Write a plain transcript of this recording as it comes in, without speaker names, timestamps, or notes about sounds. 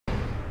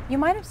You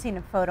might have seen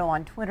a photo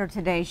on Twitter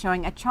today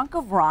showing a chunk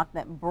of rock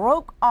that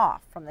broke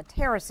off from the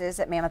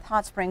terraces at Mammoth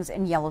Hot Springs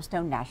in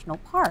Yellowstone National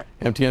Park.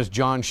 MTN's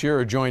John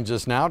Shearer joins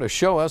us now to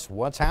show us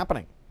what's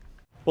happening.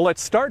 Well,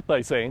 let's start by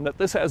saying that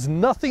this has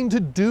nothing to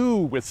do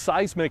with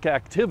seismic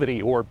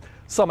activity or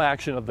some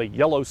action of the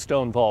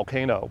Yellowstone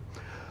volcano.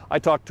 I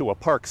talked to a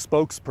park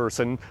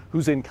spokesperson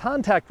who's in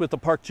contact with the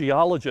park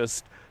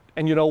geologist,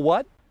 and you know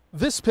what?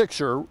 This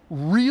picture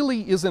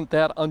really isn't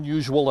that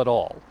unusual at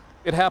all.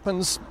 It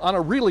happens on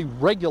a really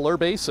regular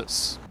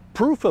basis.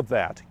 Proof of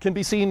that can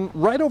be seen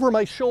right over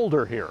my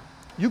shoulder here.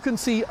 You can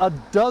see a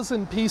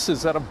dozen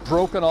pieces that have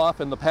broken off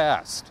in the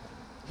past.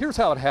 Here's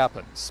how it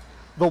happens.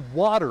 The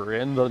water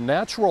in the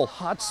natural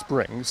hot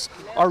springs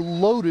are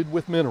loaded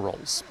with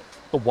minerals.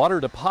 The water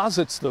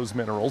deposits those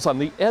minerals on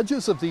the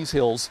edges of these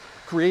hills,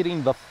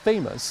 creating the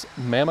famous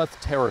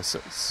Mammoth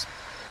Terraces.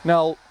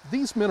 Now,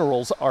 these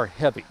minerals are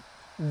heavy,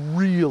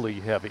 really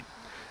heavy,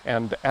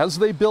 and as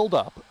they build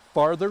up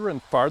farther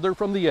and farther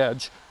from the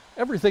edge,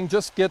 everything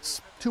just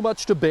gets too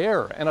much to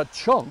bear and a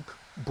chunk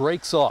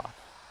breaks off.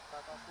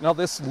 Now,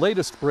 this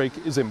latest break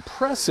is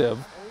impressive,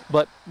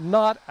 but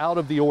not out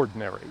of the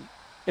ordinary.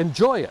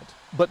 Enjoy it,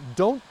 but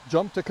don't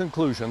jump to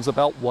conclusions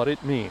about what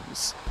it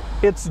means.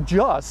 It's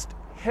just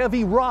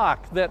heavy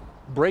rock that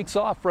breaks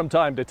off from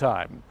time to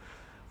time.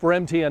 For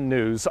MTN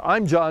News,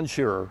 I'm John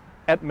Shearer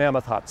at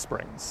Mammoth Hot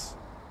Springs.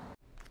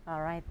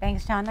 All right,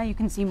 thanks, John. Now you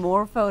can see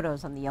more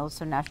photos on the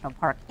Yellowstone National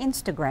Park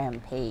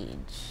Instagram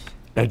page.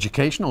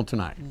 Educational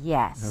tonight.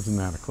 Yes. Isn't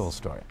that a cool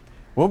story?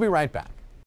 We'll be right back.